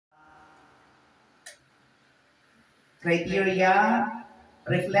criteria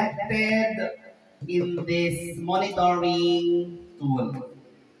reflected in this monitoring tool.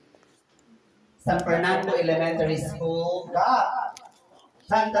 San Fernando Elementary School got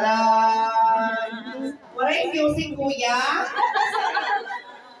Sandran! Waray music, kuya!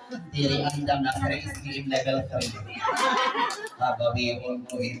 Dili andam na sa game level 3. Babawion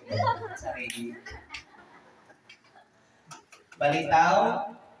ko ito. Sarili.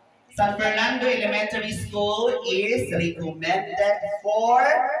 Balitaw, San Fernando Elementary School is recommended for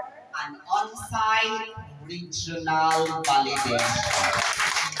an on-site regional validation.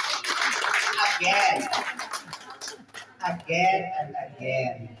 Again and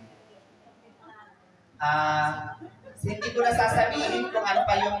again. Hindi ko na sasabihin kung ano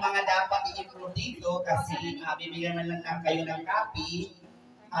pa yung mga dapat i-improve dito kasi bibigyan na lang kayo ng copy.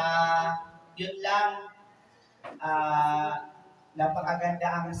 Yun lang,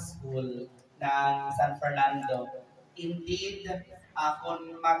 napakaganda ang school ng San Fernando. Indeed,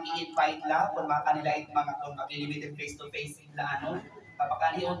 kung mag-i-invite lang, kung mag-limited face-to-face na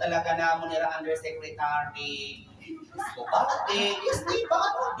papakaliw talaga na mo nila Undersecretary Escobarte. Yes, di ba?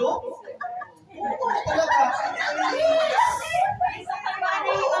 Ano do? Oo, talaga.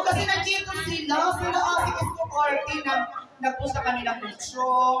 Oo, kasi nandito sila. Sila si Escobarte nagpost na kami ng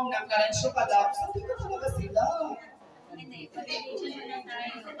picture, nagkarensyo ka daw. So, dito talaga sila.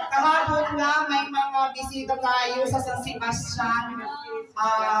 Kahapon nga, may mga bisita tayo sa San Sebastian.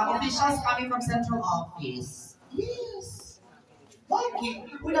 Officials coming from Central Office. Yes.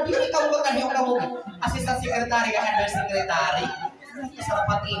 Bakit? Kung nabili ka mo kanyo ka mo assistant secretary ka under secretary, sa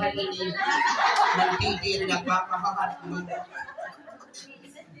patihan ini nagtigil nagpapakahat mo.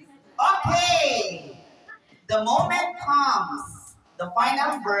 Okay! The moment comes, the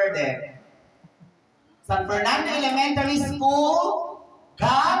final verdict. San Fernando Elementary School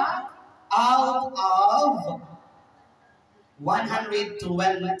got out of 120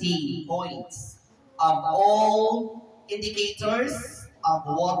 points of all indicators of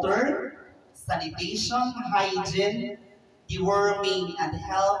water, sanitation, hygiene, deworming, and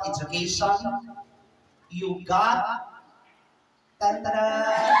health education. You got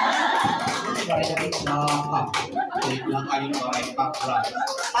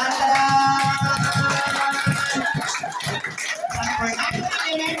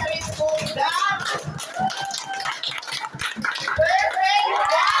Elementary School got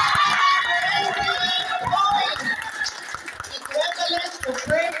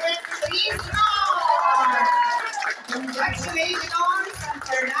perfect 3 stars! Congratulations, San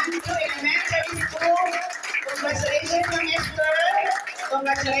Fernando Elementary School! Congratulations, Mr.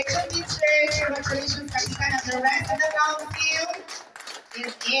 Congratulations, teachers! Congratulations, Kapitan, and the rest of the council! It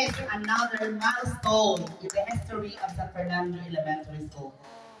is another milestone in the history of San Fernando Elementary School.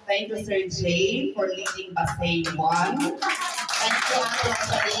 Thank you, Sir Jay, for leading Basay 1. Thank you,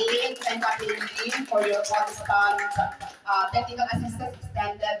 Ate Thank you, for your constant technical assistance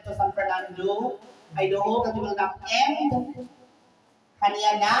extended to San Fernando. I do hope that you will not end.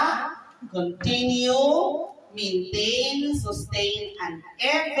 Kanya na, continue, maintain, sustain, and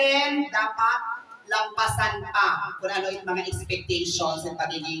even dapat lampasan pa kung ano yung mga expectations at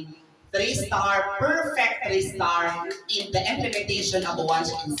pagiging 3-star, perfect 3-star in the implementation of the One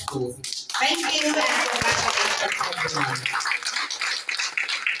in Schools. Thank you and congratulations everyone.